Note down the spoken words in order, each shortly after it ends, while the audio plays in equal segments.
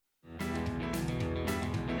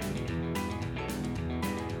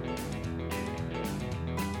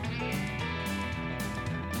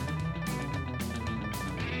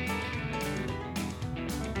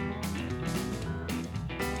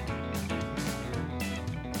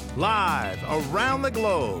Live around the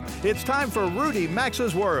globe, it's time for Rudy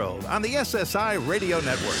Maxa's World on the SSI Radio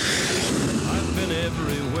Network. I've been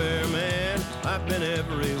everywhere, man. I've been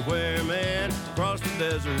everywhere, man. Across the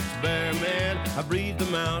deserts bare, man. I breathe the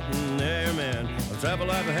mountain air, man. Of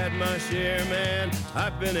travel I've had my share, man.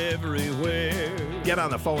 I've been everywhere. Get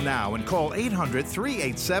on the phone now and call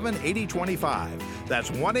 800-387-8025.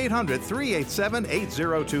 That's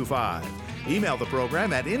 1-800-387-8025. Email the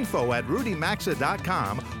program at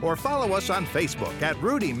info@rudymaxa.com or follow us on Facebook at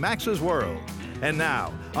Rudy Maxa's World. And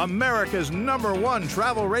now, America's #1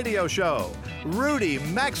 travel radio show, Rudy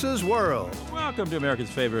Maxa's World. Welcome to America's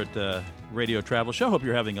favorite radio travel show. Hope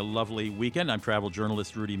you're having a lovely weekend. I'm travel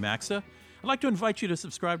journalist Rudy Maxa. I'd like to invite you to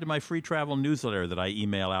subscribe to my free travel newsletter that I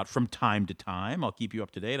email out from time to time. I'll keep you up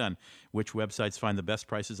to date on which websites find the best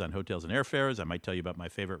prices on hotels and airfares. I might tell you about my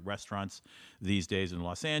favorite restaurants these days in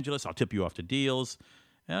Los Angeles. I'll tip you off to deals.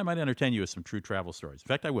 And I might entertain you with some true travel stories. In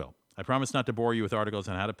fact, I will. I promise not to bore you with articles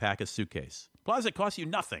on how to pack a suitcase. Plus, it costs you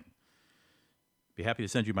nothing. Be happy to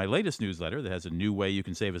send you my latest newsletter that has a new way you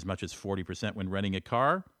can save as much as 40% when renting a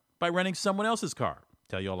car by renting someone else's car.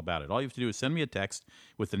 Tell you all about it. All you have to do is send me a text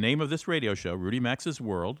with the name of this radio show, Rudy Maxa's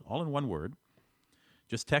World, all in one word.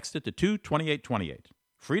 Just text it to 22828.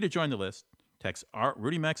 Free to join the list. Text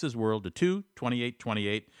Rudy Maxa's World to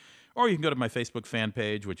 22828. Or you can go to my Facebook fan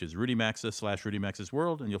page, which is Rudy Maxa /Rudy Maxa's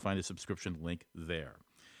World, and you'll find a subscription link there.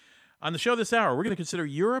 On the show this hour, we're going to consider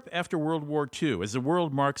Europe after World War II. As the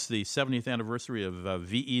world marks the 70th anniversary of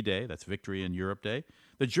VE Day, that's Victory in Europe Day,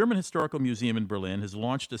 the German Historical Museum in Berlin has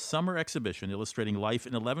launched a summer exhibition illustrating life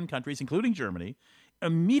in 11 countries, including Germany,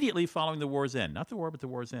 immediately following the war's end. Not the war, but the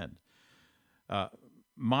war's end.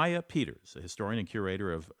 Maya Peters, a historian and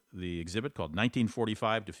curator of the exhibit called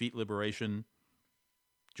 1945, Defeat, Liberation,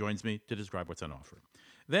 joins me to describe what's on offer.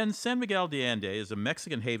 Then San Miguel de Allende is a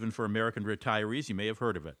Mexican haven for American retirees. You may have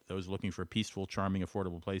heard of it. Those looking for a peaceful, charming,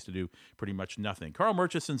 affordable place to do pretty much nothing. Carl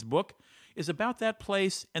Murchison's book is about that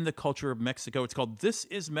place and the culture of Mexico. It's called This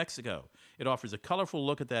is Mexico. It offers a colorful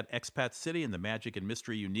look at that expat city and the magic and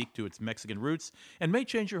mystery unique to its Mexican roots, and may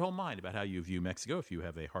change your whole mind about how you view Mexico if you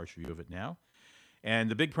have a harsh view of it now. And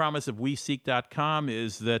the big promise of WeSeek.com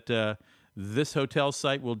is that this hotel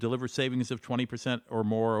site will deliver savings of 20% or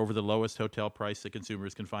more over the lowest hotel price that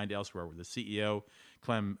consumers can find elsewhere. The CEO,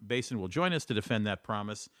 Clem Basin, will join us to defend that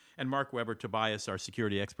promise. And Mark Weber Tobias, our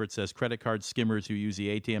security expert, says credit card skimmers who use the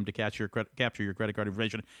ATM to capture your credit card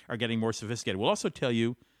information are getting more sophisticated. We'll also tell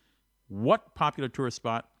you what popular tourist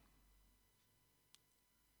spot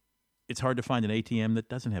it's hard to find an ATM that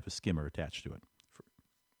doesn't have a skimmer attached to it.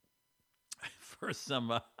 For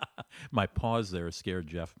some, my pause there scared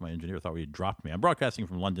Jeff, my engineer, thought he had dropped me. I'm broadcasting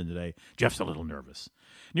from London today. Jeff's a little nervous.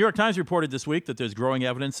 New York Times reported this week that there's growing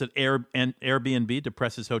evidence that Airbnb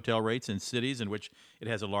depresses hotel rates in cities in which it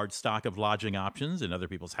has a large stock of lodging options in other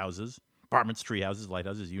people's houses, apartments, tree houses,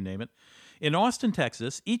 lighthouses, you name it. In Austin,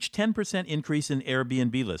 Texas, each 10% increase in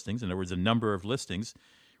Airbnb listings, in other words, the number of listings,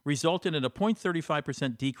 resulted in a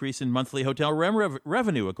 0.35% decrease in monthly hotel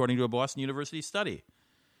revenue, according to a Boston University study.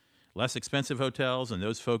 Less expensive hotels and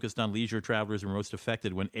those focused on leisure travelers were most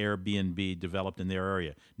affected when Airbnb developed in their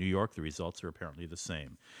area. New York, the results are apparently the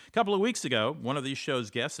same. A couple of weeks ago, one of these show's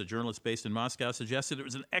guests, a journalist based in Moscow, suggested it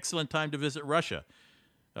was an excellent time to visit Russia.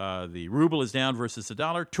 The ruble is down versus the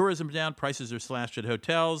dollar. Tourism is down. Prices are slashed at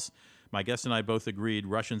hotels. My guest and I both agreed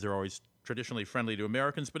Russians are always traditionally friendly to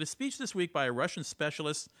Americans, but a speech this week by a Russian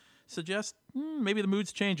specialist suggests maybe the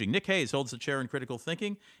mood's changing. Nick Hayes holds the chair in critical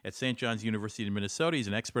thinking at St. John's University in Minnesota. He's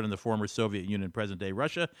an expert on the former Soviet Union and present-day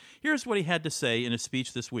Russia. Here's what he had to say in a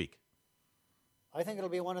speech this week. I think it'll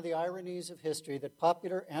be one of the ironies of history that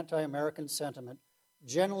popular anti-American sentiment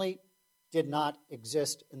generally did not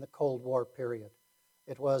exist in the Cold War period.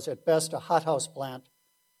 It was, at best, a hothouse plant,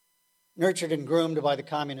 nurtured and groomed by the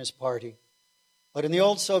Communist Party. But in the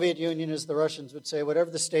old Soviet Union, as the Russians would say, whatever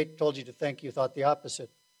the state told you to think, you thought the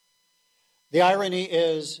opposite. The irony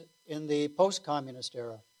is, in the post-communist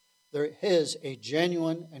era, there is a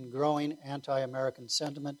genuine and growing anti-American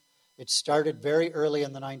sentiment. It started very early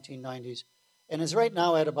in the 1990s and is right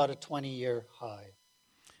now at about a 20-year high.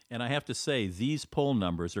 And I have to say, these poll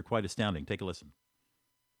numbers are quite astounding. Take a listen.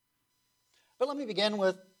 But let me begin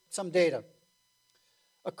with some data.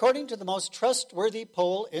 According to the most trustworthy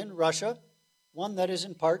poll in Russia, one that is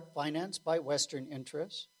in part financed by Western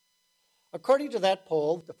interests, according to that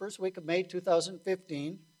poll, the first week of May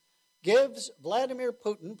 2015 gives Vladimir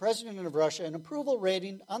Putin, president of Russia, an approval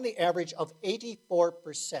rating on the average of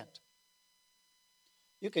 84%.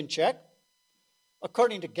 You can check.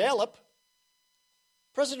 According to Gallup,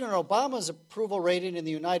 President Obama's approval rating in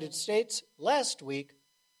the United States last week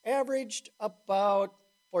averaged about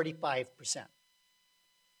 45%.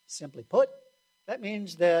 Simply put, that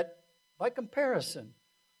means that, by comparison,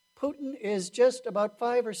 Putin is just about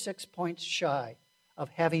 5 or 6 points shy of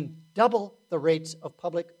having double the rates of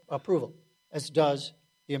public approval as does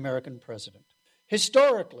the American president.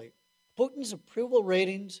 Historically, Putin's approval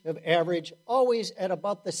ratings have averaged always at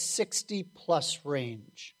about the 60-plus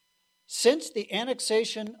range. Since the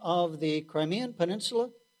annexation of the Crimean Peninsula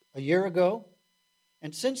a year ago,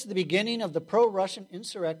 and since the beginning of the pro-Russian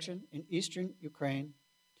insurrection in eastern Ukraine,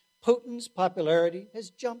 Putin's popularity has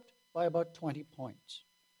jumped by about 20 points.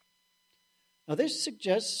 Now, this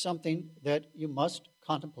suggests something that you must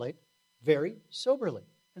contemplate very soberly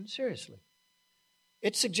and seriously.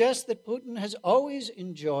 It suggests that Putin has always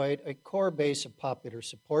enjoyed a core base of popular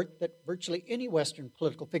support that virtually any Western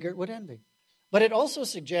political figure would envy. But it also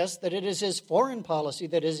suggests that it is his foreign policy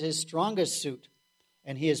that is his strongest suit,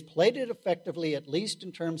 and he has played it effectively, at least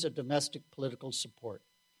in terms of domestic political support.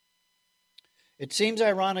 It seems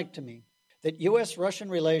ironic to me that U.S.-Russian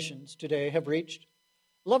relations today have reached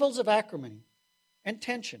levels of acrimony and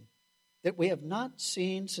tension that we have not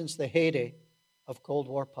seen since the heyday of Cold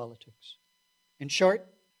War politics. In short,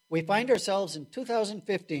 we find ourselves in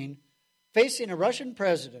 2015 facing a Russian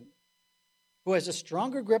president who has a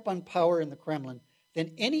stronger grip on power in the Kremlin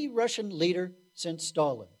than any Russian leader since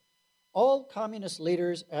Stalin. All communist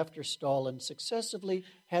leaders after Stalin successively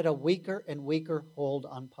had a weaker and weaker hold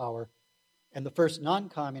on power, and the first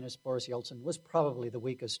non-communist, Boris Yeltsin, was probably the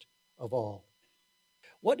weakest of all.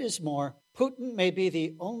 What is more, Putin may be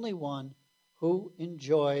the only one who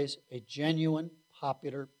enjoys a genuine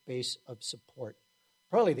popular base of support,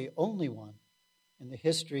 probably the only one in the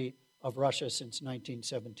history of Russia since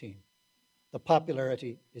 1917. The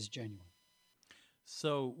popularity is genuine.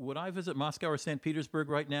 So would I visit Moscow or St. Petersburg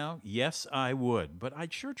right now? Yes, I would. But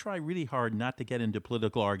I'd sure try really hard not to get into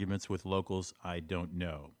political arguments with locals I don't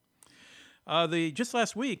know. Just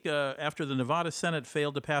last week, after the Nevada Senate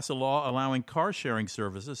failed to pass a law allowing car-sharing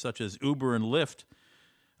services such as Uber and Lyft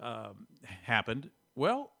happened,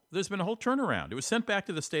 well, there's been a whole turnaround. It was sent back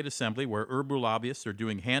to the state assembly where Uber lobbyists are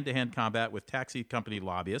doing hand-to-hand combat with taxi company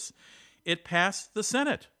lobbyists. It passed the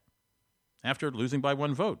Senate after losing by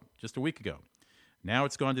one vote just a week ago. Now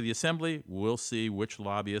it's gone to the assembly. We'll see which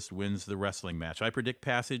lobbyist wins the wrestling match. I predict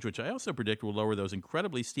passage, which I also predict will lower those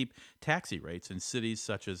incredibly steep taxi rates in cities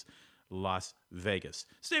such as Las Vegas.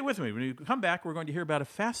 Stay with me. When we come back, we're going to hear about a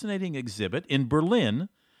fascinating exhibit in Berlin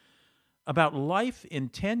about life in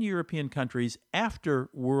 10 European countries after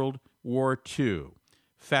World War II.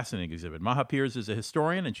 Fascinating exhibit. Maha Piers is a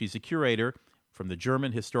historian, and she's a curator from the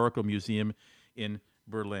German Historical Museum in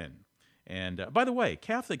Berlin. And by the way,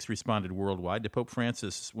 Catholics responded worldwide to Pope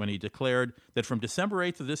Francis when he declared that from December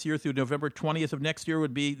 8th of this year through November 20th of next year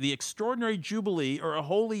would be the extraordinary jubilee or a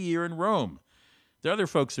holy year in Rome. There are other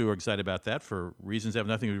folks who are excited about that for reasons that have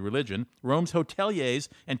nothing to do with religion. Rome's hoteliers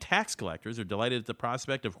and tax collectors are delighted at the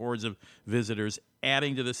prospect of hordes of visitors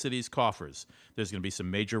adding to the city's coffers. There's going to be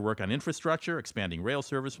some major work on infrastructure, expanding rail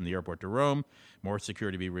service from the airport to Rome, more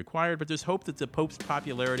security to be required, but there's hope that the Pope's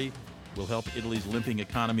popularity will help Italy's limping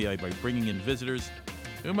economy by bringing in visitors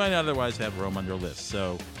who might otherwise have Rome on their list.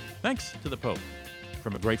 So, thanks to the Pope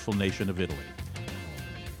from a grateful nation of Italy.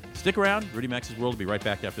 Stick around. Rudy Max's World will be right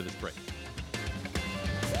back after this break.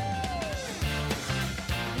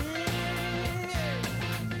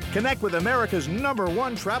 Connect with America's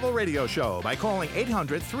 #1 travel radio show by calling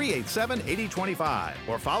 800-387-8025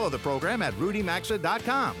 or follow the program at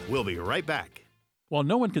rudymaxa.com. We'll be right back. While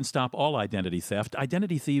no one can stop all identity theft,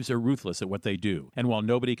 identity thieves are ruthless at what they do. And while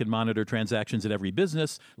nobody can monitor transactions at every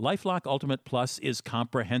business, LifeLock Ultimate Plus is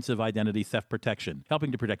comprehensive identity theft protection,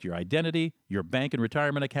 helping to protect your identity, your bank and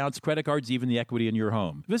retirement accounts, credit cards, even the equity in your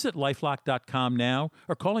home. Visit lifelock.com now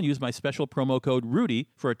or call and use my special promo code RUDY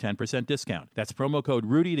for a 10% discount. That's promo code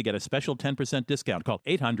RUDY to get a special 10% discount. Call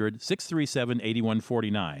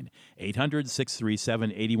 800-637-8149.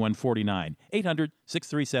 800-637-8149.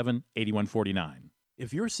 800-637-8149.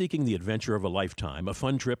 If you're seeking the adventure of a lifetime, a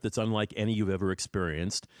fun trip that's unlike any you've ever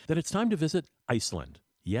experienced, then it's time to visit Iceland.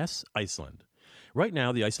 Yes, Iceland. Right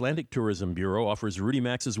now, the Icelandic Tourism Bureau offers Rudy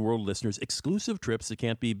Max's World listeners exclusive trips that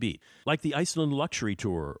can't be beat, like the Iceland Luxury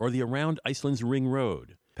Tour or the Around Iceland's Ring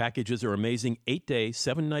Road. Packages are amazing 8-day,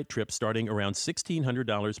 7-night trips starting around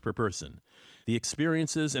 $1,600 per person. The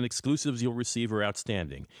experiences and exclusives you'll receive are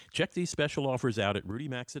outstanding. Check these special offers out at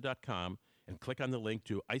rudymaxa.com and click on the link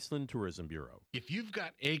to Iceland Tourism Bureau. If you've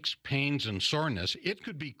got aches, pains, and soreness, it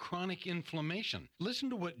could be chronic inflammation. Listen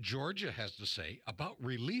to what Georgia has to say about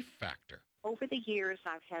Relief Factor. Over the years,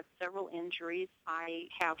 I've had several injuries. I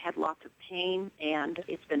have had lots of pain, and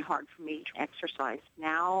it's been hard for me to exercise.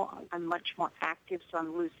 Now I'm much more active, so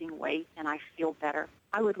I'm losing weight, and I feel better.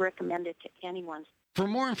 I would recommend it to anyone. For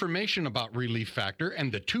more information about Relief Factor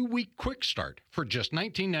and the 2-week quick start for just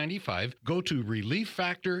 $19.95, go to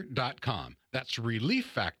ReliefFactor.com. That's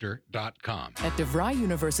ReliefFactor.com. At DeVry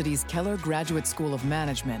University's Keller Graduate School of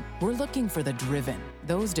Management, we're looking for the driven,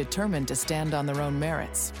 those determined to stand on their own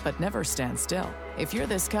merits, but never stand still. If you're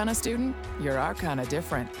this kind of student, you're our kind of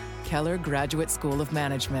different. Keller Graduate School of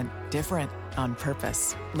Management. Different on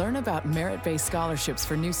purpose. Learn about merit-based scholarships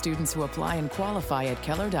for new students who apply and qualify at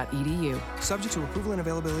keller.edu. Subject to approval and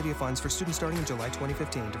availability of funds for students starting in July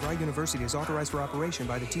 2015. DeVry University is authorized for operation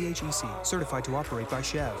by the THEC, certified to operate by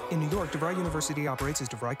SCHEV. In New York, DeVry University operates as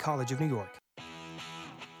DeVry College of New York.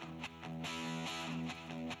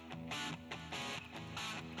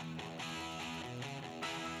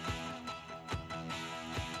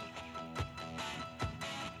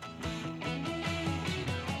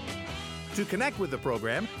 To connect with the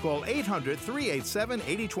program, call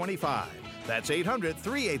 800-387-8025. That's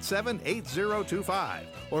 800-387-8025.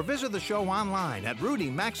 Or visit the show online at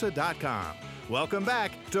rudymaxa.com. Welcome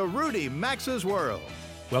back to Rudy Maxa's World.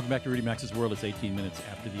 Welcome back to Rudy Maxa's World. It's 18 minutes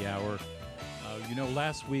after the hour.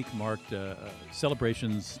 Last week marked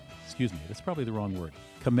celebrations, that's probably the wrong word,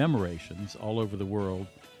 commemorations all over the world,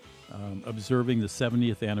 observing the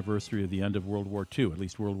 70th anniversary of the end of World War II, at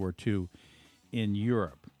least World War II in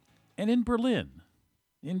Europe. And in Berlin,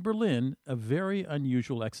 a very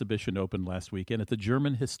unusual exhibition opened last weekend at the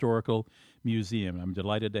German Historical Museum. I'm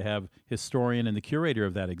delighted to have historian and the curator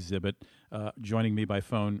of that exhibit joining me by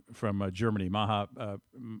phone from Germany, Maha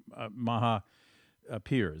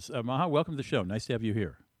Peers. Maha, welcome to the show. Nice to have you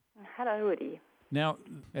here. Hello, Rudy. Now,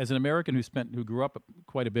 as an American who grew up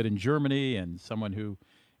quite a bit in Germany and someone who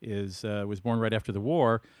was born right after the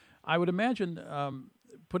war, I would imagine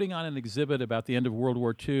putting on an exhibit about the end of World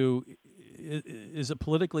War II is a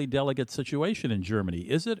politically delicate situation in Germany.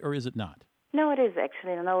 Is it or is it not? No, it is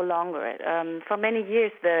actually no longer. For many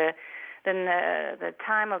years, the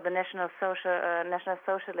time of the National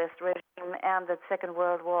Socialist regime and the Second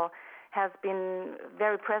World War has been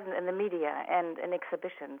very present in the media and in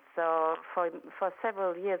exhibitions. So for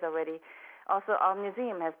several years already, also our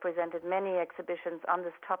museum has presented many exhibitions on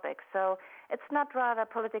this topic. So it's not rather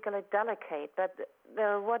politically delicate, but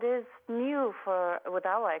what is new with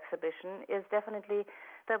our exhibition is definitely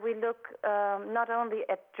that we look not only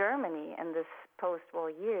at Germany in this post-war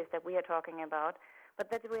years that we are talking about, but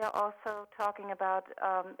that we are also talking about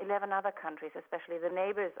 11 other countries, especially the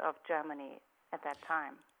neighbors of Germany at that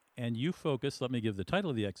time. And you focus, let me give the title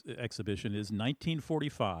of the exhibition, is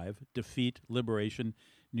 1945, Defeat, Liberation,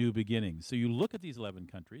 New Beginnings. So you look at these 11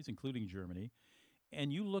 countries, including Germany,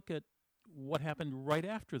 and you look at what happened right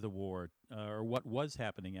after the war, or what was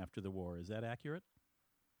happening after the war. Is that accurate?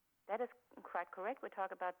 That is quite correct. We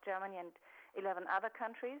talk about Germany and 11 other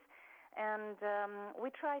countries, and we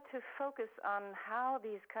try to focus on how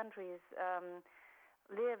these countries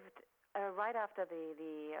lived right after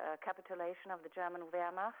the capitulation of the German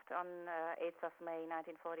Wehrmacht on 8th of May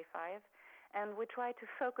 1945. And we try to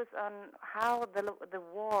focus on how the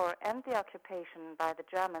war and the occupation by the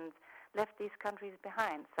Germans left these countries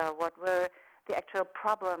behind. So what were the actual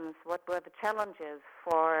problems, what were the challenges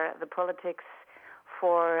for the politics,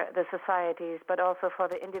 for the societies, but also for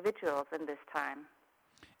the individuals in this time.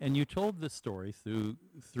 And you told this story through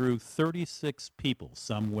 36 people,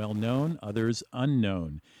 some well-known, others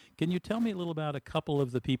unknown. Can you tell me a little about a couple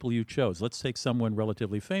of the people you chose? Let's take someone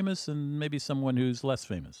relatively famous and maybe someone who's less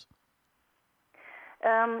famous.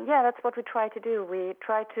 That's what we try to do. We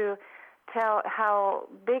try to tell how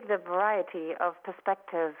big the variety of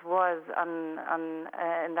perspectives was on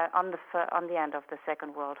the end of the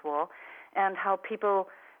Second World War, and how people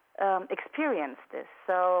experienced this.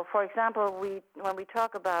 So, for example, when we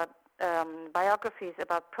talk about biographies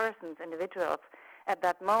about persons, individuals, at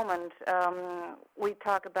that moment, we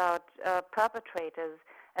talk about perpetrators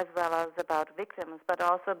as well as about victims, but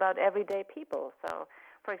also about everyday people. So,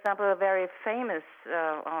 for example, a very famous,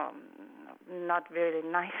 not very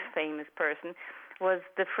nice famous person was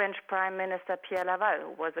the French Prime Minister Pierre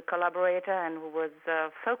Laval, who was a collaborator and who was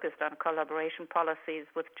focused on collaboration policies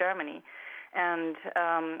with Germany. And,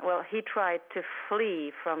 he tried to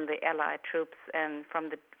flee from the Allied troops and from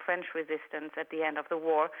the French resistance at the end of the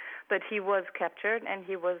war, but he was captured and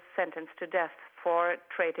he was sentenced to death for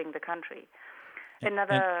traitor the country.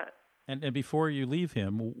 And before you leave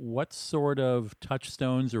him, what sort of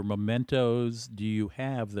touchstones or mementos do you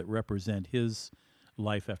have that represent his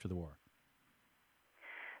life after the war?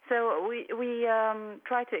 So we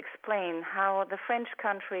try to explain how the French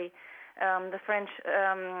country, the French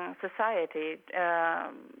society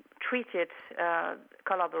treated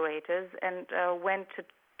collaborators and went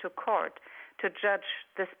to court to judge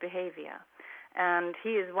this behavior. And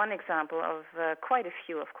he is one example of quite a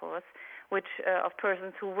few, of course, which of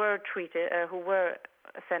persons who were treated, who were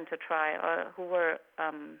sent to trial, or who were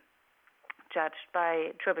judged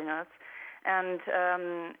by tribunals. And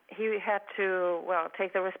he had to,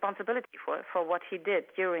 take the responsibility for what he did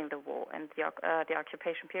during the war and the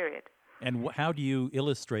occupation period. And how do you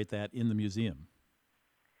illustrate that in the museum?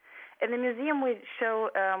 In the museum, we show,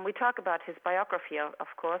 we talk about his biography, of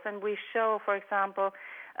course, and we show, for example,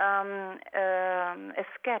 a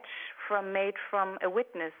sketch made from a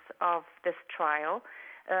witness of this trial,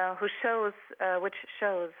 which shows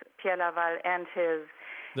Pierre Laval and his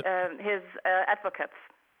advocates.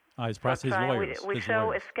 His lawyers. We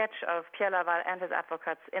show a sketch of Pierre Laval and his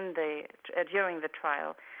advocates during the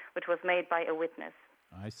trial, which was made by a witness.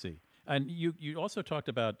 I see. And you also talked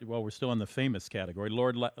about, well, we're still in the famous category,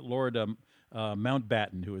 Lord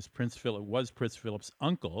Mountbatten, who was Prince Philip's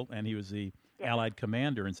uncle, and he was the Allied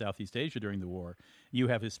commander in Southeast Asia during the war. You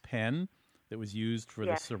have his pen that was used for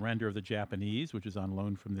the surrender of the Japanese, which is on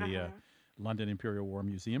loan from the London Imperial War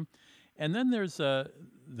Museum. And then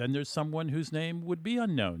there's someone whose name would be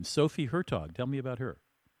unknown, Sophie Hertog. Tell me about her.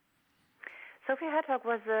 Sophie Hertog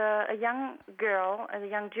was a young girl, a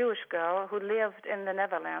young Jewish girl who lived in the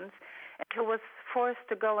Netherlands and who was forced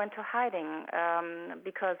to go into hiding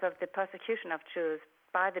because of the persecution of Jews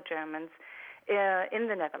by the Germans in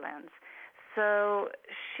the Netherlands. So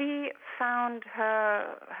she found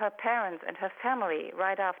her parents and her family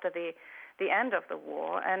right after the end of the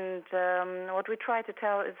war. And what we try to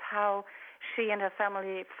tell is how she and her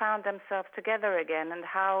family found themselves together again, and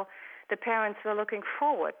how the parents were looking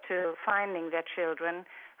forward to finding their children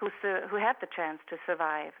who had the chance to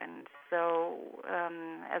survive. And so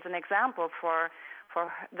as an example for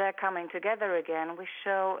their coming together again, we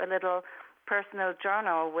show a little personal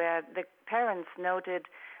journal where the parents noted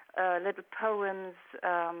little poems,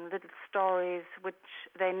 little stories, which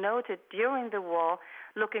they noted during the war,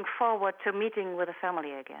 looking forward to meeting with the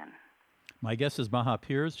family again. My guest is Maha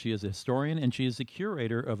Peers. She is a historian, and she is the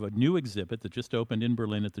curator of a new exhibit that just opened in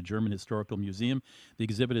Berlin at the German Historical Museum. The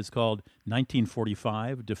exhibit is called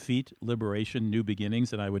 1945, Defeat, Liberation, New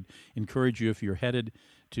Beginnings, and I would encourage you, if you're headed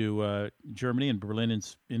to Germany and Berlin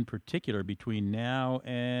in particular, between now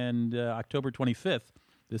and October 25th,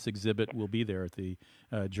 this exhibit will be there at the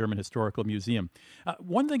German Historical Museum.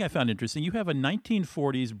 One thing I found interesting, you have a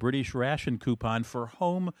 1940s British ration coupon for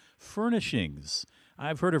home furnishings.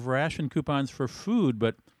 I've heard of ration coupons for food,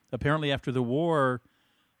 but apparently after the war,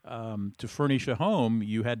 to furnish a home,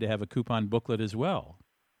 you had to have a coupon booklet as well.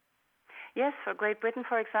 Yes, for Great Britain,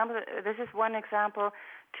 for example, this is one example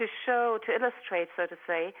to illustrate, so to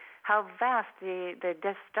say, how vast the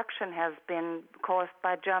destruction has been caused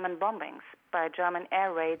by German bombings, by German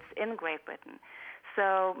air raids in Great Britain.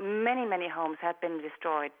 So many, many homes had been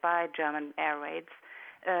destroyed by German air raids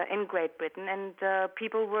in Great Britain, and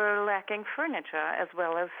people were lacking furniture as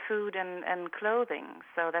well as food and clothing.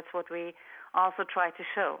 So that's what we also try to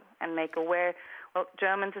show and make aware. Well,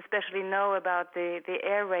 Germans especially know about the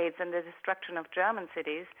air raids and the destruction of German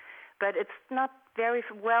cities, but it's not very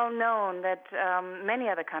well known that many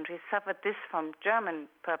other countries suffered this from German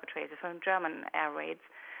perpetrators, from German air raids.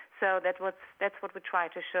 So that's what we try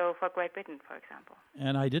to show for Great Britain, for example.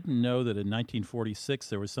 And I didn't know that in 1946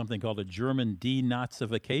 there was something called a German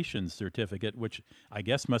denazification certificate, which I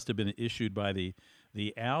guess must have been issued by the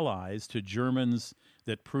Allies to Germans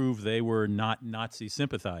that proved they were not Nazi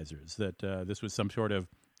sympathizers, that this was some sort of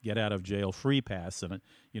get-out-of-jail-free pass, and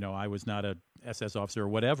I was not a SS officer or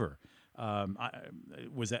whatever. I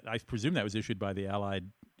presume that was issued by the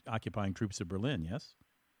Allied occupying troops of Berlin, yes?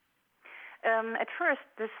 At first,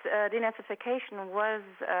 this denazification was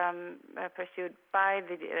pursued by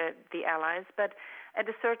the Allies, but at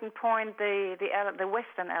a certain point, the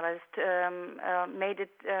Western Allies made it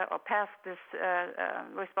or passed this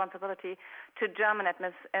responsibility to German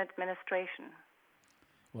administration.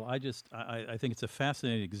 Well, I think it's a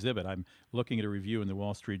fascinating exhibit. I'm looking at a review in the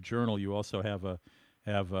Wall Street Journal. You also have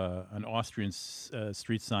an Austrian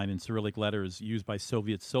street sign in Cyrillic letters used by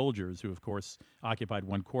Soviet soldiers who, of course, occupied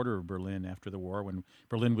 1/4 of Berlin after the war when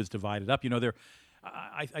Berlin was divided up.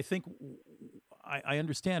 I think I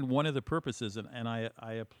understand one of the purposes, and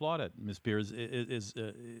I applaud it, Ms. Peers, is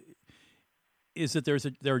that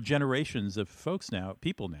there are generations of folks now,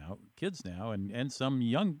 people now, kids now, and some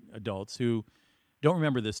young adults who don't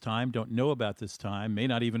remember this time, don't know about this time, may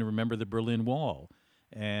not even remember the Berlin Wall.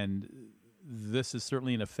 And this is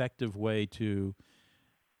certainly an effective way to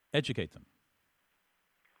educate them.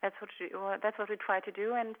 That's what we try to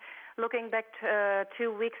do. And looking back to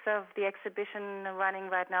 2 weeks of the exhibition running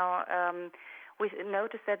right now, we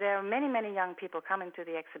noticed that there are many, many young people coming to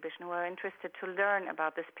the exhibition who are interested to learn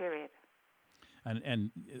about this period. And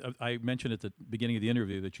I mentioned at the beginning of the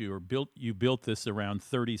interview that you built this around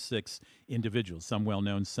 36 individuals, some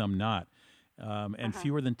well-known, some not. And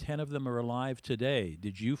fewer than 10 of them are alive today.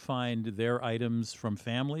 Did you find their items from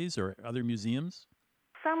families or other museums?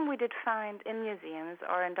 Some we did find in museums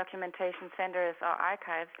or in documentation centers or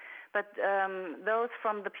archives, but those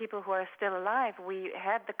from the people who are still alive, we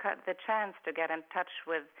had the chance to get in touch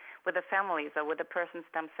with the families or with the persons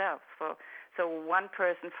themselves. So one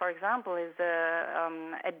person, for example, is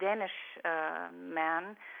a Danish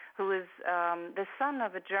man who is the son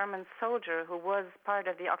of a German soldier who was part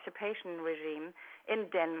of the occupation regime in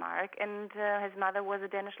Denmark, and his mother was a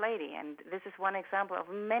Danish lady. And this is one example of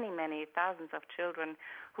many, many thousands of children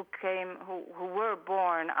who were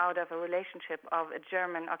born out of a relationship of a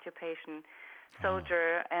German occupation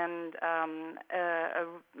soldier and a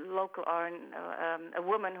local or a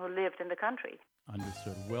woman who lived in the country.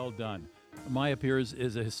 Understood. Well done. Maya Piers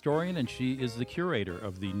is a historian, and she is the curator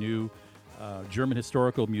of the new German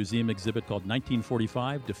Historical Museum exhibit called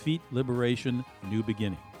 1945, Defeat, Liberation, New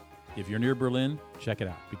Beginning. If you're near Berlin, check it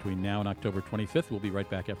out. Between now and October 25th, we'll be right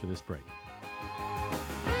back after this break.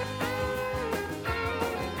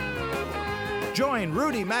 Join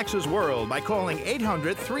Rudy Maxa's World by calling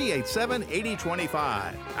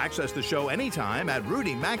 800-387-8025. Access the show anytime at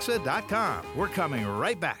rudymaxa.com. We're coming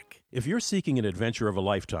right back. If you're seeking an adventure of a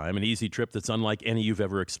lifetime, an easy trip that's unlike any you've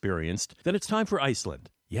ever experienced, then it's time for Iceland.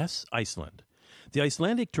 Yes, Iceland. The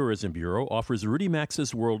Icelandic Tourism Bureau offers Rudy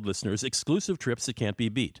Maxa's World listeners exclusive trips that can't be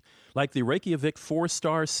beat, like the Reykjavik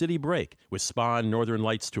 4-star City Break with Spa and Northern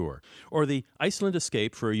Lights tour, or the Iceland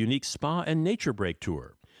Escape for a unique spa and nature break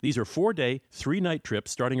tour. These are 4-day, 3-night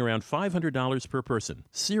trips starting around $500 per person.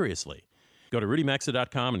 Seriously. Go to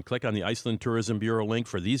rudymaxa.com and click on the Iceland Tourism Bureau link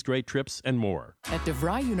for these great trips and more. At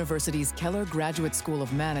DeVry University's Keller Graduate School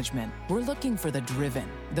of Management, we're looking for the driven,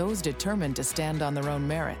 those determined to stand on their own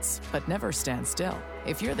merits, but never stand still.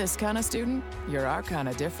 If you're this kind of student, you're our kind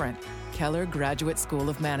of different. Keller Graduate School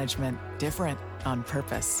of Management. Different on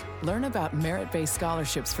purpose. Learn about merit-based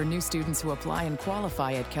scholarships for new students who apply and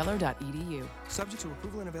qualify at keller.edu. Subject to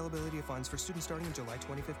approval and availability of funds for students starting in July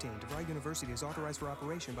 2015. DeVry University is authorized for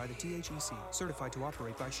operation by the THEC, certified to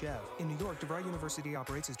operate by SCHEV. In New York, DeVry University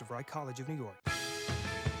operates as DeVry College of New York.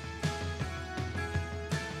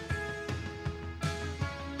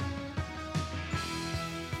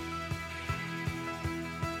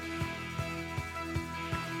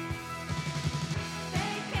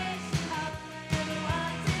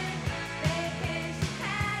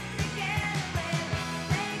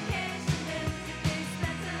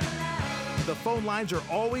 The phone lines are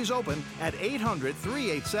always open at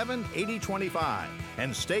 800-387-8025.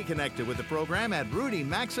 And stay connected with the program at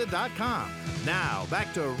rudymaxa.com. Now,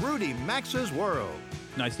 back to Rudy Maxa's World.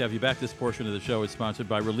 Nice to have you back. This portion of the show is sponsored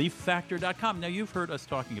by ReliefFactor.com. Now, you've heard us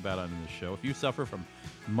talking about on this show. If you suffer from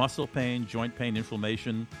muscle pain, joint pain,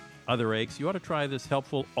 inflammation, other aches, you ought to try this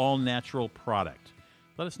helpful all-natural product.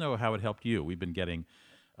 Let us know how it helped you. We've been getting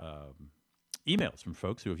emails from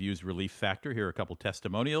folks who have used Relief Factor. Here are a couple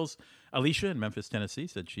testimonials. Alicia in Memphis, Tennessee,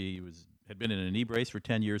 said she had been in a knee brace for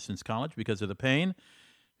 10 years since college because of the pain.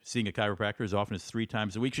 Seeing a chiropractor as often as 3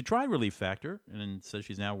 times a week. She tried Relief Factor and says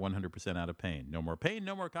she's now 100% out of pain. No more pain,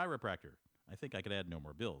 no more chiropractor. I think I could add no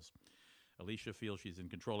more bills. Alicia feels she's in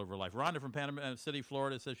control of her life. Rhonda from Panama City,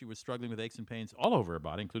 Florida, says she was struggling with aches and pains all over her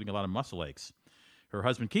body, including a lot of muscle aches. Her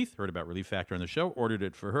husband, Keith, heard about Relief Factor on the show, ordered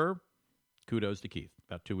it for her. Kudos to Keith.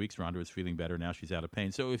 About 2 weeks, Rhonda was feeling better. Now she's out of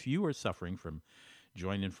pain. So if you are suffering from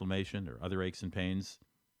joint inflammation or other aches and pains,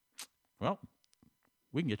 well,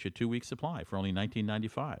 we can get you a 2-week supply for only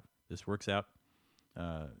 $19.95. This works out,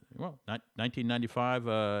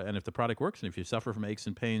 $19.95. And if the product works, and if you suffer from aches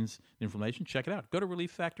and pains, inflammation, check it out. Go to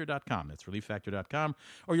ReliefFactor.com. That's ReliefFactor.com.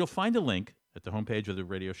 Or you'll find a link at the homepage of the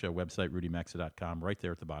radio show website, RudyMaxa.com, right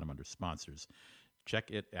there at the bottom under sponsors. Check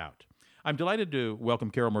it out. I'm delighted to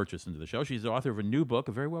welcome Carol Murchison to the show. She's the author of a new book,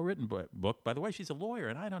 a very well-written book. By the way, she's a lawyer,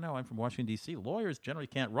 and I don't know, I'm from Washington, D.C. Lawyers generally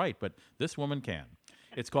can't write, but this woman can.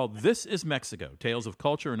 It's called This is Mexico, Tales of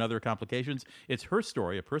Culture and Other Complications. It's her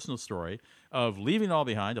story, a personal story, of leaving all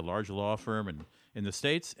behind, a large law firm in the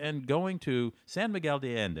States, and going to San Miguel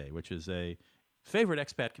de Allende, which is a favorite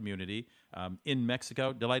expat community in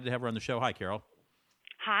Mexico. Delighted to have her on the show. Hi, Carol.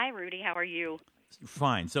 Hi, Rudy. How are you?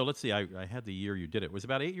 Fine. So let's see. I had the year you did it. Was it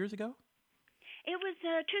about 8 years ago? It was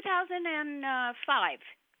 2005.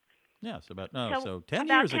 Yes, so 10 about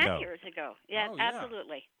years 10 ago. years ago. Yeah, Oh, yeah.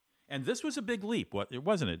 absolutely. And this was a big leap,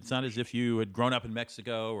 wasn't it? It's not as if you had grown up in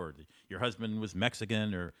Mexico or your husband was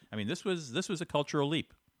Mexican, this was a cultural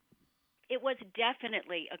leap. It was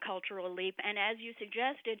definitely a cultural leap, and as you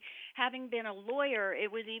suggested, having been a lawyer, it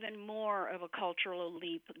was even more of a cultural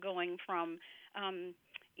leap, going from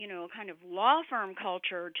kind of law firm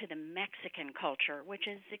culture to the Mexican culture, which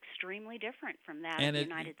is extremely different from that of the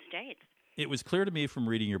United States. It was clear to me from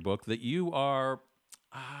reading your book that you are,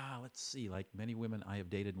 let's see, like many women I have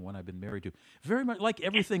dated and one I've been married to, very much like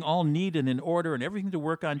everything all neat and in order and everything to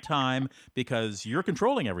work on time because you're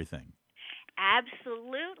controlling everything.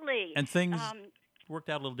 Absolutely. And things worked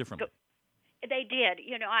out a little differently. They did.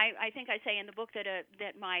 I think I say in the book that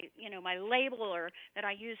my my labeler that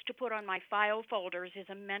I use to put on my file folders is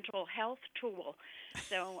a mental health tool.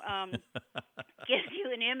 So gives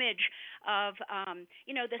you an image of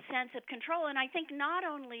the sense of control. And I think not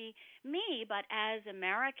only me, but as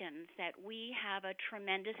Americans, that we have a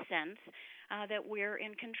tremendous sense that we're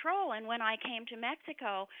in control. And when I came to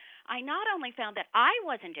Mexico, I not only found that I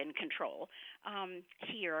wasn't in control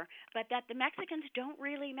here, but that the Mexican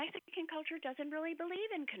culture doesn't really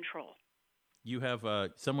believe in control. You have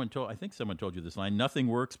someone told you this line: "Nothing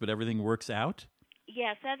works, but everything works out."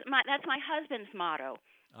 Yes, that's my husband's motto.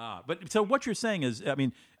 But so what you're saying is,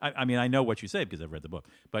 I know what you say because I've read the book.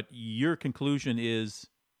 But your conclusion is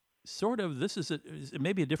sort of this is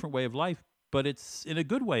maybe a different way of life, but it's in a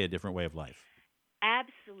good way a different way of life.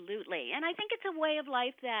 Absolutely. And I think it's a way of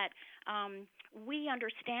life that we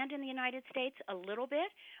understand in the United States a little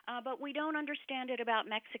bit, but we don't understand it about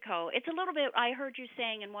Mexico. It's a little bit, I heard you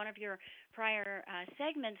saying in one of your prior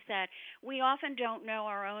segments that we often don't know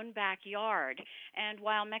our own backyard. And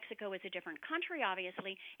while Mexico is a different country,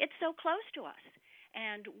 obviously, it's so close to us.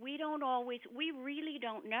 And we really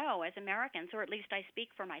don't know as Americans, or at least I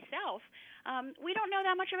speak for myself, we don't know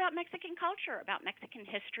that much about Mexican culture, about Mexican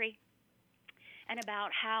history, and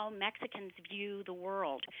about how Mexicans view the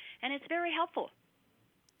world. And it's very helpful.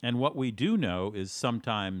 And what we do know is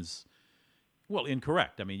sometimes,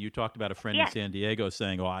 incorrect. I mean, you talked about a friend in San Diego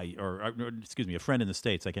saying, a friend in the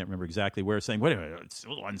States, I can't remember exactly where, saying, wait a minute, it's a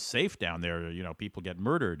little unsafe down there. People get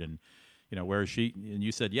murdered. And, where is she? And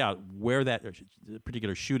you said, where that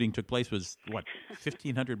particular shooting took place was,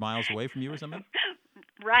 1,500 miles away from you or something?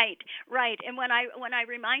 Right. And when I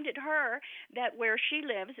reminded her that where she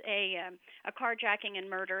lives, a carjacking and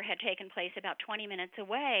murder had taken place about 20 minutes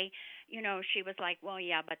away, she was like, well,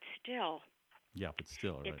 yeah, but still. Yeah, but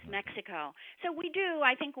still, it's Mexico. So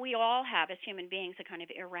I think we all have, as human beings, a kind of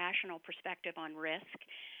irrational perspective on risk.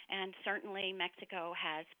 And certainly Mexico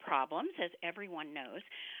has problems, as everyone knows.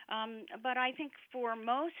 But I think for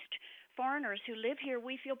most foreigners who live here,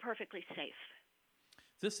 we feel perfectly safe.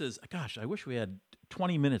 This is, I wish we had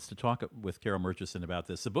 20 minutes to talk with Carol Murchison about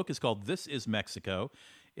this. The book is called This is Mexico.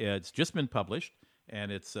 It's just been published,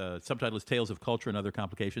 and its subtitle is Tales of Culture and Other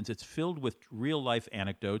Complications. It's filled with real-life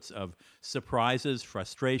anecdotes of surprises,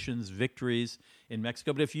 frustrations, victories in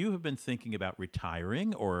Mexico. But if you have been thinking about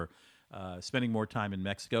retiring or spending more time in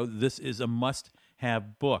Mexico, this is a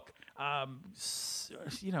must-have book. Carol,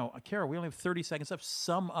 we only have 30 seconds left.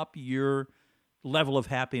 Sum up your level of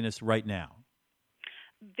happiness right now.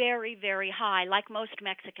 Very, very high, like most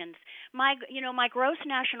Mexicans. My gross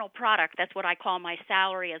national product, that's what I call my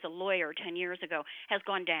salary as a lawyer 10 years ago, has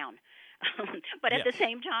gone down. But at the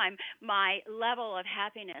same time, my level of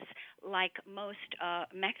happiness, like most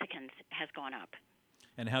Mexicans, has gone up.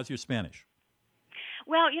 And how's your Spanish?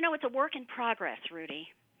 Well, it's a work in progress, Rudy.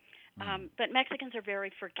 But Mexicans are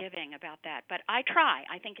very forgiving about that. But I try.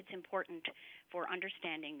 I think it's important for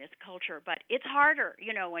understanding this culture. But it's harder,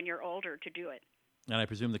 when you're older to do it. And I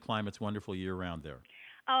presume the climate's wonderful year-round there.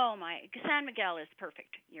 Oh, San Miguel is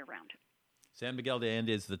perfect year-round. San Miguel de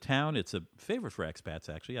Allende is the town. It's a favorite for expats,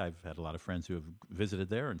 actually. I've had a lot of friends who have visited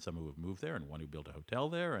there and some who have moved there and one who built a hotel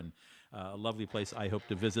there, and a lovely place I hope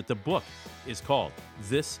to visit. The book is called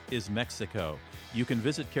This is Mexico. You can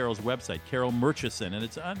visit Carol's website, Carol Murchison, and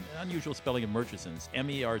it's unusual spelling of Murchison. It's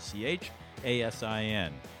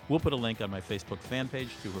Merchasin. We'll put a link on my Facebook fan page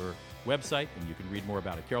to her website, and you can read more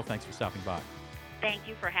about it. Carol, thanks for stopping by. Thank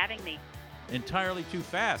you for having me. Entirely Too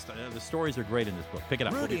Fast. The stories are great in this book. Pick it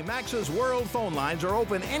up. Rudy Maxa's World phone lines are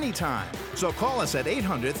open anytime. So call us at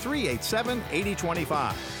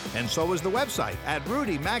 800-387-8025. And so is the website at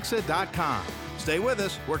rudymaxa.com. Stay with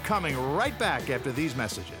us. We're coming right back after these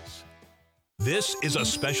messages. This is a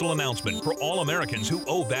special announcement for all Americans who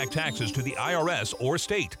owe back taxes to the IRS or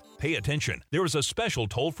state. Pay attention. There is a special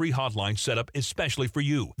toll-free hotline set up especially for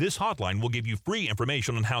you. This hotline will give you free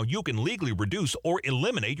information on how you can legally reduce or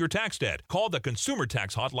eliminate your tax debt. Call the Consumer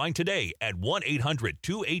Tax Hotline today at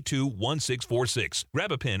 1-800-282-1646.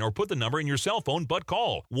 Grab a pen or put the number in your cell phone, but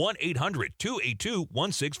call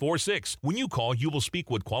 1-800-282-1646. When you call, you will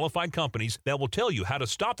speak with qualified companies that will tell you how to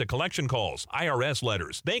stop the collection calls, IRS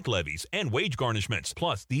letters, bank levies, and wage garnishments.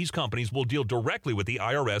 Plus, these companies will deal directly with the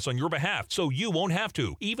IRS on your behalf, so you won't have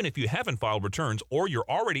to. Even if you haven't filed returns or you're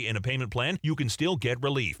already in a payment plan, you can still get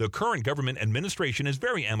relief. The current government administration is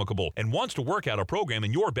very amicable and wants to work out a program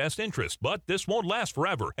in your best interest, but this won't last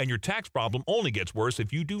forever, and your tax problem only gets worse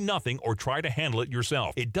if you do nothing or try to handle it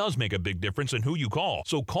yourself. It does make a big difference in who you call,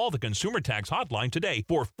 so call the Consumer Tax Hotline today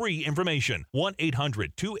for free information.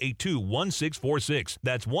 1-800-282-1646.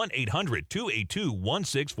 That's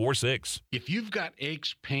 1-800-282-1646. If you've got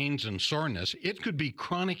aches, pains, and soreness, it could be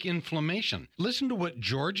chronic inflammation. Listen to what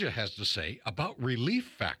Georgia has to say about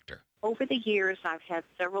Relief Factor. Over the years, I've had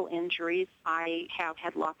several injuries. I have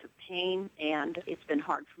had lots of pain, and it's been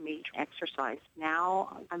hard for me to exercise.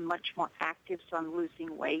 Now I'm much more active, so I'm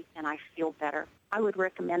losing weight, and I feel better. I would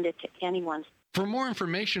recommend it to anyone. For more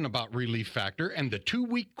information about Relief Factor and the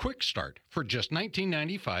 2-week quick start for just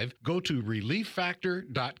 $19.95, go to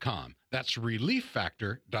ReliefFactor.com. That's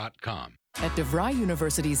ReliefFactor.com. At DeVry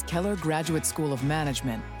University's Keller Graduate School of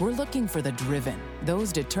Management, we're looking for the driven,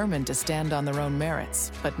 those determined to stand on their own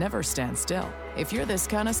merits, but never stand still. If you're this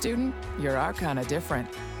kind of student, you're our kind of different.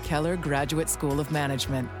 Keller Graduate School of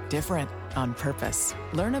Management. Different on purpose.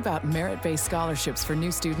 Learn about merit-based scholarships for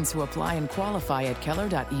new students who apply and qualify at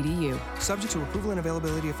keller.edu. Subject to approval and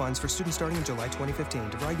availability of funds for students starting in July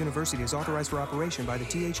 2015. DeVry University is authorized for operation by the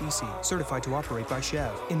THEC, certified to operate by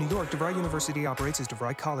SCHEV. In New York, DeVry University operates as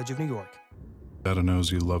DeVry College of New York. Data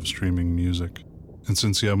knows you love streaming music. And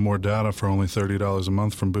since you have more data for only $30 a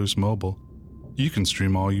month from Boost Mobile, you can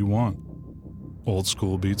stream all you want. Old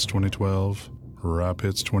School Beats 2012, Rap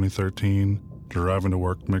Hits 2013, Driving to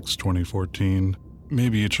Work Mix 2014.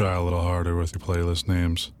 Maybe you try a little harder with your playlist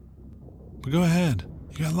names. But go ahead.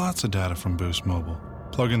 You got lots of data from Boost Mobile.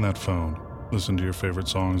 Plug in that phone. Listen to your favorite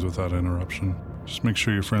songs without interruption. Just make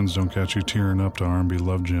sure your friends don't catch you tearing up to R&B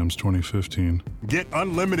Love Jams 2015. Get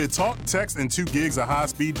unlimited talk, text, and 2 gigs of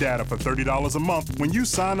high-speed data for $30 a month when you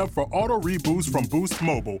sign up for Auto Reboost from Boost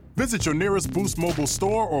Mobile. Visit your nearest Boost Mobile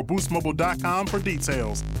store or boostmobile.com for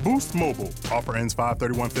details. Boost Mobile. Offer ends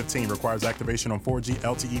 5/31/15. Requires activation on 4G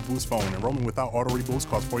LTE Boost phone. Enrollment without Auto Reboost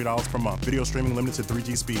costs $40 per month. Video streaming limited to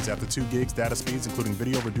 3G speeds. After 2 gigs, data speeds, including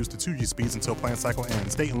video, reduced to 2G speeds until plan cycle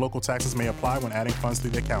ends. State and local taxes may apply when adding funds to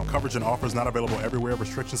the account. Coverage and offers not available everywhere.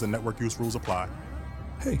 Restrictions and network use rules apply.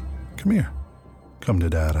 Hey, come here. Come to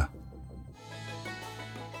data.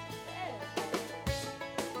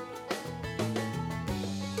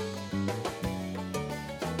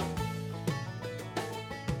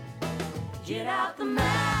 Get out the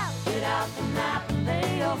map and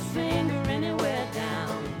lay your finger anywhere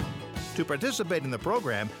down. To participate in the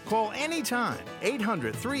program, call anytime,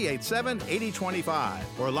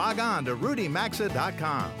 800-387-8025, or log on to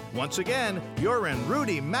rudymaxa.com. Once again, you're in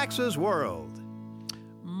Rudy Maxa's world.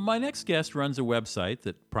 My next guest runs a website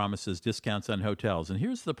that promises discounts on hotels, and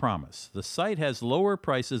here's the promise. The site has lower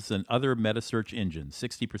prices than other meta-search engines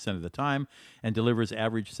 60% of the time and delivers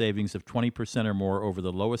average savings of 20% or more over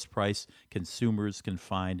the lowest price consumers can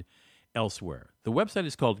find elsewhere. The website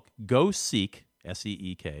is called GoSeek,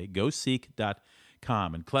 S-E-E-K,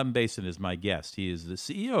 GoSeek.com, and Clem Basin is my guest. He is the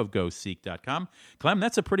CEO of GoSeek.com. Clem,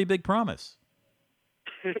 that's a pretty big promise.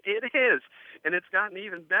 It is, and it's gotten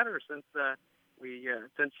even better since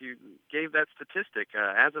you gave that statistic.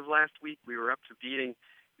 As of last week, we were up to beating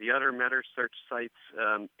the other meta search sites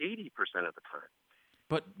 80% of the time.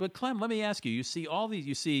 But Clem, let me ask you. You see all these.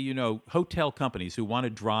 You see, hotel companies who want to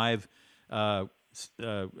drive a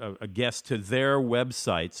guest to their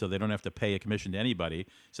website so they don't have to pay a commission to anybody.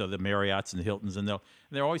 So the Marriotts and the Hiltons, and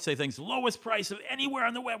they always say things, lowest price of anywhere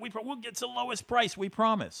on the web. We'll get the lowest price, we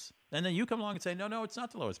promise. And then you come along and say, no, it's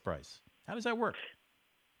not the lowest price. How does that work?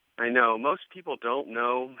 I know. Most people don't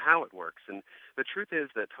know how it works. And the truth is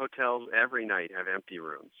that hotels every night have empty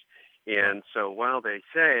rooms. And so while they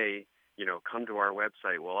say, come to our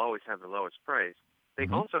website, we'll always have the lowest price, they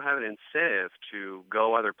also have an incentive to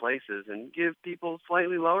go other places and give people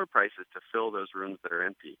slightly lower prices to fill those rooms that are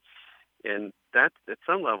empty. And that's, at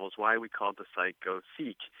some levels, why we called the site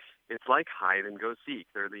GoSeek. It's like hide and go seek.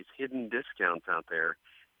 There are these hidden discounts out there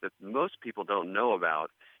that most people don't know about,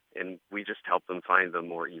 and we just help them find them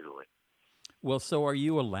more easily. Well, so are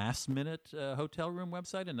you a last-minute hotel room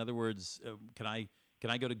website? In other words, can I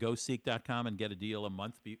go to GoSeek.com and get a deal a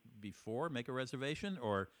month before, make a reservation,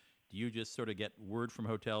 or Do you just sort of get word from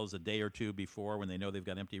hotels a day or two before when they know they've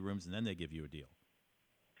got empty rooms, and then they give you a deal?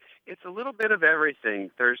 It's a little bit of everything.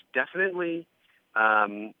 There's definitely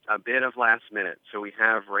a bit of last minute. So we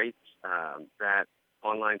have rates that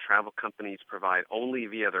online travel companies provide only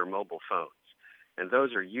via their mobile phones, and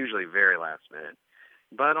those are usually very last minute.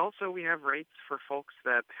 But also we have rates for folks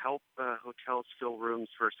that help hotels fill rooms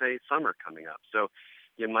for, say, summer coming up. So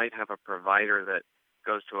you might have a provider that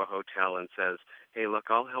goes to a hotel and says, hey, look,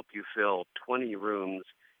 I'll help you fill 20 rooms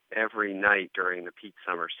every night during the peak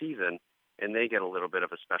summer season, and they get a little bit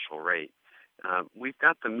of a special rate. We've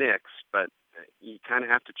got the mix, but you kind of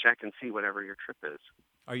have to check and see whatever your trip is.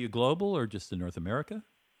 Are you global or just in North America?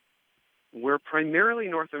 We're primarily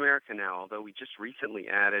North America now, although we just recently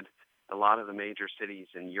added a lot of the major cities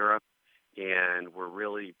in Europe, and we're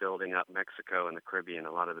really building up Mexico and the Caribbean,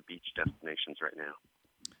 a lot of the beach destinations right now.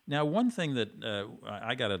 Now, one thing that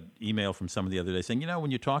I got an email from someone the other day saying,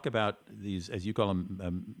 when you talk about these, as you call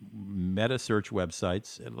them, meta search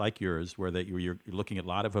websites like yours, where you're looking at a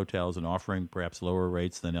lot of hotels and offering perhaps lower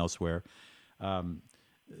rates than elsewhere,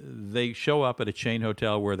 they show up at a chain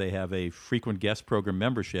hotel where they have a frequent guest program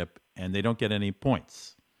membership and they don't get any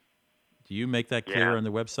points. Do you make that clear on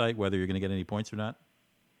the website, whether you're going to get any points or not?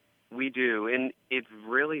 We do, and it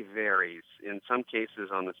really varies. In some cases,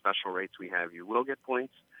 on the special rates we have, you will get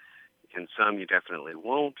points. In some, you definitely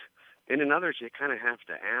won't. And in others, you kind of have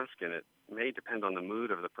to ask, and it may depend on the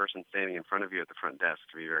mood of the person standing in front of you at the front desk,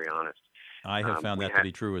 to be very honest. I have found that to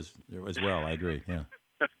be true as well. I agree, yeah.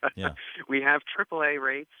 We have AAA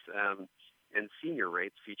rates and senior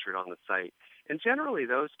rates featured on the site. And generally,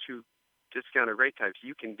 those two discounted rate types,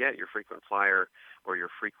 you can get your frequent flyer or your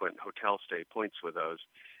frequent hotel stay points with those.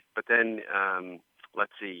 But then,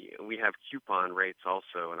 let's see, we have coupon rates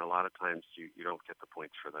also, and a lot of times you don't get the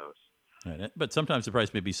points for those. Right. But sometimes the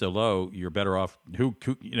price may be so low, you're better off. Who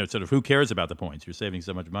cares about the points? You're saving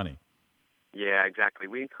so much money. Yeah, exactly.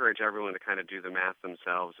 We encourage everyone to kind of do the math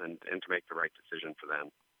themselves and to make the right decision for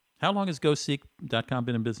them. How long has GoSeek.com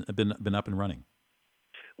been up and running?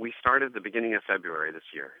 We started the beginning of February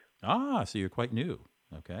this year. Ah, so you're quite new.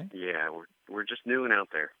 Okay. Yeah, we're just new and out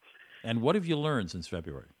there. And what have you learned since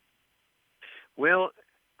February? Well,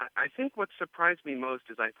 I think what surprised me most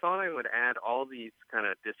is I thought I would add all these kind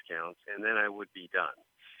of discounts and then I would be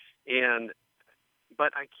done.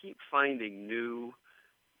 But I keep finding new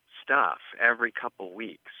stuff every couple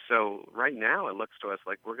weeks. So right now it looks to us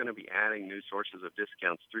like we're going to be adding new sources of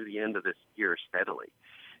discounts through the end of this year steadily.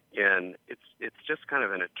 And it's just kind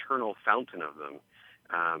of an eternal fountain of them.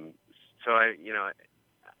 So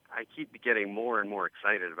I keep getting more and more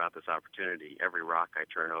excited about this opportunity. Every rock I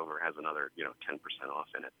turn over has another 10% off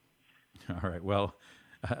in it. All right. Well,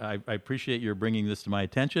 I appreciate your bringing this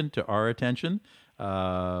to our attention.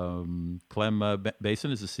 Clem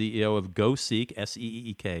Basin is the CEO of GoSeek,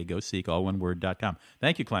 SEEK, GoSeek, all one word.com.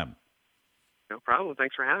 Thank you, Clem. No problem.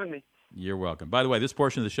 Thanks for having me. You're welcome. By the way, this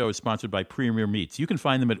portion of the show is sponsored by Premier Meats. You can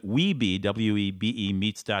find them at Weebe, W-E-B-E,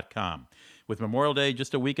 meats.com. With Memorial Day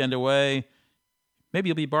just a weekend away, maybe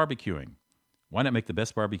you'll be barbecuing. Why not make the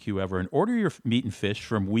best barbecue ever and order your meat and fish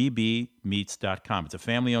from WeBeMeats.com. It's a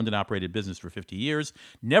family-owned and operated business for 50 years.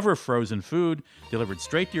 Never frozen food, delivered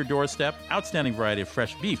straight to your doorstep. Outstanding variety of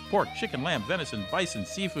fresh beef, pork, chicken, lamb, venison, bison,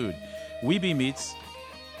 seafood. WeBe Meats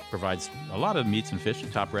provides a lot of meats and fish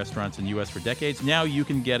at top restaurants in the U.S. for decades. Now you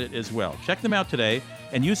can get it as well. Check them out today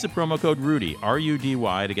and use the promo code RUDY,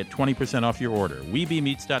 R-U-D-Y, to get 20% off your order.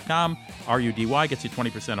 WeBeMeats.com, R-U-D-Y gets you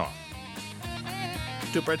 20% off.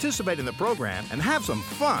 To participate in the program and have some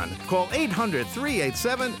fun, call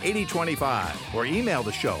 800-387-8025 or email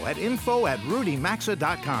the show at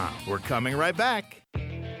info@rudymaxa.com. We're coming right back.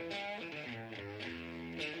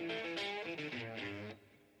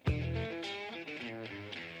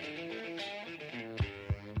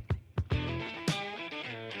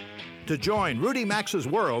 To join Rudy Maxa's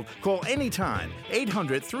World, call anytime,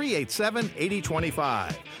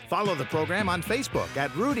 800-387-8025. Follow the program on Facebook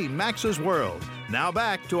at Rudy Maxa's World. Now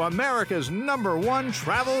back to America's #1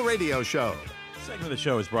 travel radio show. This segment of the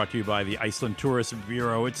show is brought to you by the Iceland Tourism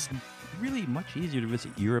Bureau. It's really much easier to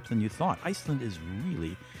visit Europe than you thought. Iceland is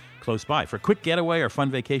really close by. For a quick getaway or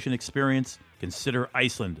fun vacation experience, consider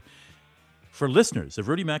Iceland. For listeners of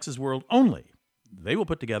Rudy Maxa's World only, they will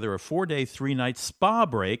put together a 4-day, 3-night spa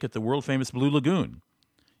break at the world-famous Blue Lagoon.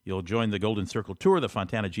 You'll join the Golden Circle Tour, the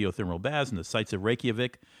Fontana Geothermal Baths, and the sights of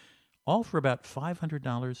Reykjavik, all for about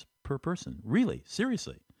 $500 per person. Really,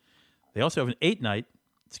 seriously. They also have an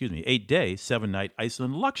 8-day, 7-night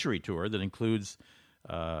Iceland luxury tour that includes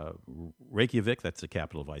Reykjavik, that's the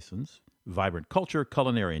capital of Iceland's, vibrant culture,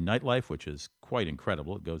 culinary, and nightlife, which is quite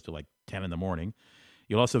incredible. It goes to like 10 in the morning.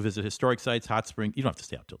 You'll also visit historic sites, hot springs. You don't have to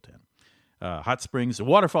stay out till 10. Hot springs, the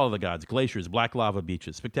waterfall of the gods, glaciers, black lava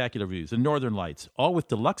beaches, spectacular views, and northern lights, all with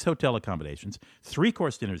deluxe hotel accommodations,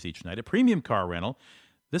 3-course dinners each night, a premium car rental.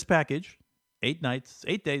 This package, 8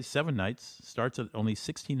 days, 7 nights, starts at only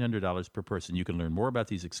 $1,600 per person. You can learn more about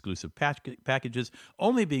these exclusive packages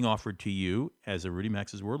only being offered to you as a Rudy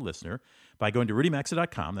Maxa's World listener by going to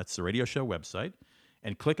rudymaxa.com, that's the radio show website,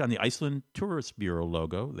 and click on the Iceland Tourist Bureau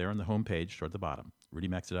logo there on the homepage toward the bottom.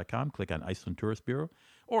 rudymaxa.com, click on Iceland Tourist Bureau,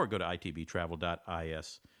 or go to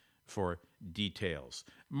itbtravel.is for details.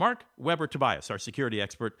 Mark Weber Tobias, our security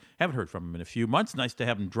expert, haven't heard from him in a few months. Nice to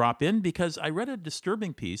have him drop in because I read a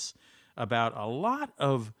disturbing piece about a lot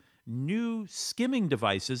of new skimming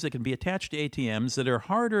devices that can be attached to ATMs that are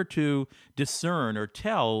harder to discern or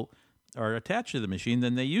tell are attached to the machine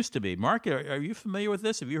than they used to be. Mark, are you familiar with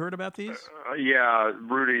this? Have you heard about these? Yeah,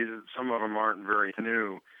 Rudy, some of them aren't very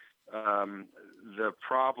new. The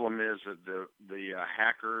problem is that the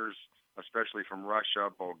hackers, especially from Russia,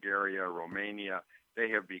 Bulgaria, Romania, they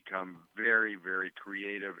have become very, very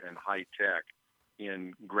creative and high-tech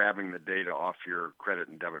in grabbing the data off your credit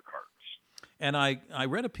and debit cards. And I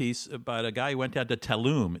read a piece about a guy who went out to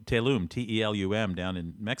Tulum, T-E-L-U-M, down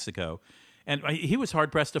in Mexico, and he was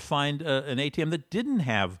hard-pressed to find an ATM that didn't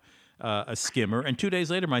have a skimmer. And 2 days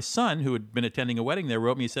later, my son, who had been attending a wedding there,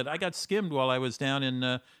 wrote me. He said, I got skimmed while I was down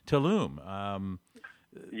in Tulum.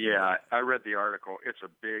 Yeah, I read the article. It's a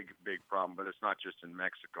big, big problem, but it's not just in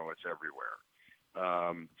Mexico. It's everywhere.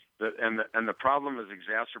 The problem is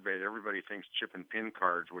exacerbated. Everybody thinks chip and PIN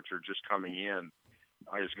cards, which are just coming in,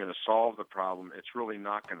 is going to solve the problem. It's really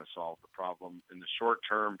not going to solve the problem in the short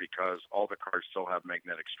term because all the cards still have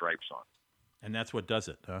magnetic stripes on. And that's what does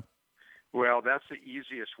it, huh? Well, that's the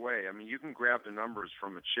easiest way. I mean, you can grab the numbers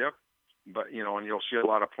from a chip, but and you'll see a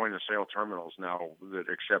lot of point-of-sale terminals now that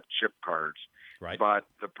accept chip cards. Right. But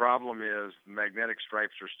the problem is magnetic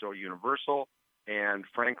stripes are still universal, and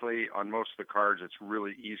frankly, on most of the cards, it's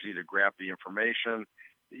really easy to grab the information.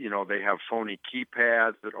 They have phony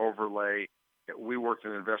keypads that overlay. We worked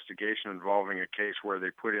an investigation involving a case where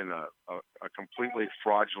they put in a completely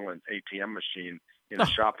fraudulent ATM machine in a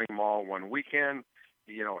shopping mall one weekend.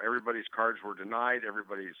 Everybody's cards were denied,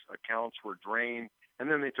 everybody's accounts were drained, and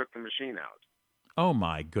then they took the machine out. Oh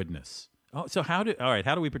my goodness! Oh, so how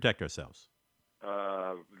do we protect ourselves?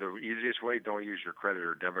 The easiest way: don't use your credit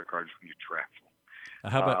or debit cards when you travel.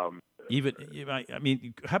 How about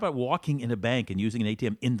how about walking in a bank and using an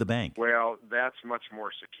ATM in the bank? Well, that's much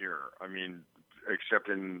more secure. I mean, except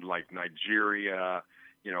in like Nigeria,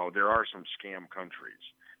 there are some scam countries,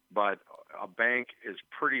 but a bank is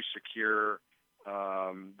pretty secure.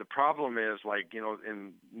 The problem is,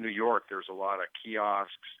 in New York, there's a lot of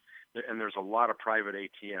kiosks and there's a lot of private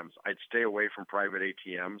ATMs. I'd stay away from private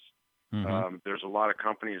ATMs. Mm-hmm. There's a lot of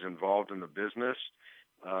companies involved in the business.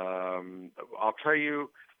 I'll tell you,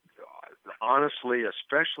 honestly,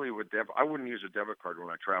 especially with I wouldn't use a debit card when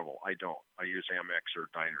I travel. I don't. I use Amex or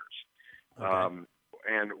Diners. Okay.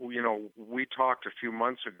 And, we talked a few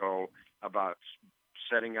months ago about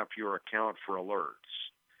setting up your account for alerts.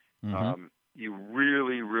 Mm-hmm. You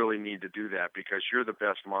really, really need to do that because you're the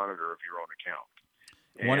best monitor of your own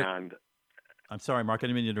account. I'm sorry, Mark, I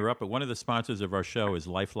didn't mean to interrupt, but one of the sponsors of our show is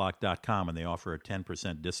LifeLock.com, and they offer a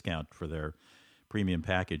 10% discount for their premium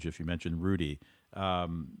package if you mention Rudy.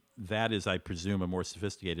 That is, I presume, a more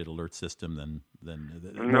sophisticated alert system than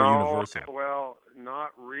more universal. Well, not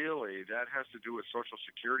really. That has to do with Social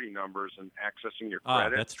Security numbers and accessing your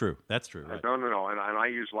credit. That's true. Right. No. And I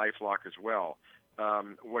use LifeLock as well.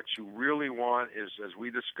 What you really want is, as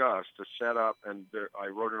we discussed, to set up, and I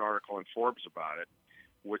wrote an article in Forbes about it,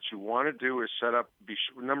 what you want to do is set up,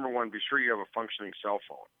 number one, be sure you have a functioning cell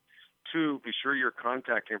phone. 2, be sure your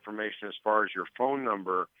contact information as far as your phone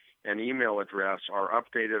number and email address are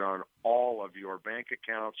updated on all of your bank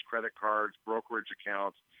accounts, credit cards, brokerage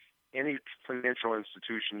accounts, any financial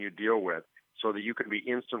institution you deal with, so that you can be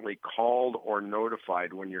instantly called or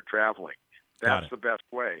notified when you're traveling. That's the best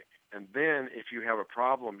way. And then if you have a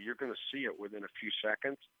problem, you're going to see it within a few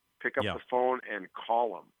seconds. Pick up the phone and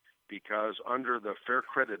call them, because under the Fair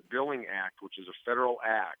Credit Billing Act, which is a federal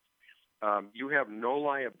act, you have no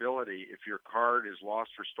liability if your card is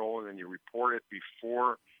lost or stolen and you report it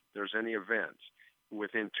before there's any event.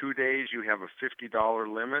 Within 2 days, you have a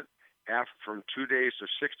 $50 limit. From 2 days to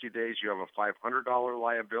 60 days, you have a $500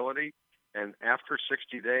 liability. And after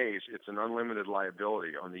 60 days, it's an unlimited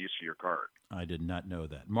liability on the use of your card. I did not know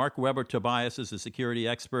that. Mark Weber Tobias is a security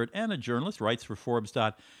expert and a journalist, writes for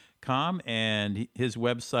Forbes.com, and his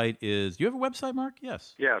website is... Do you have a website, Mark?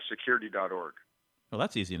 Yes. Yeah, security.org. Well,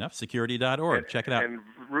 that's easy enough. Security.org. Check it out. And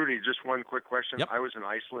Rudy, just one quick question. Yep. I was in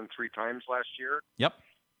Iceland 3 times last year. Yep.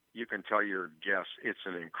 You can tell your guests it's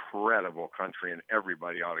an incredible country and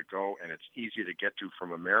everybody ought to go, and it's easy to get to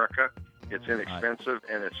from America. It's inexpensive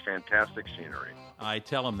and it's fantastic scenery. I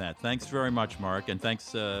tell them that. Thanks very much, Mark, and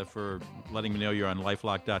thanks for letting me know you're on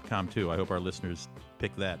LifeLock.com too. I hope our listeners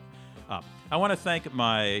pick that up. I want to thank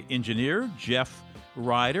my engineer, Jeff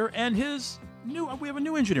Ryder, and we have a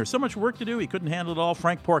new engineer. So much work to do, he couldn't handle it all.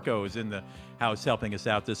 Frank Porco is in the house helping us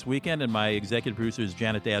out this weekend, and my executive producer is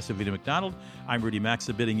Janet Diaz-Savita McDonald. I'm Rudy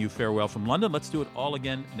Maxa bidding you farewell from London. Let's do it all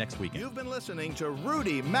again next weekend. You've been listening to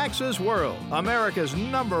Rudy Maxa's World, America's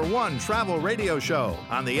 #1 travel radio show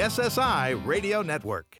on the SSI Radio Network.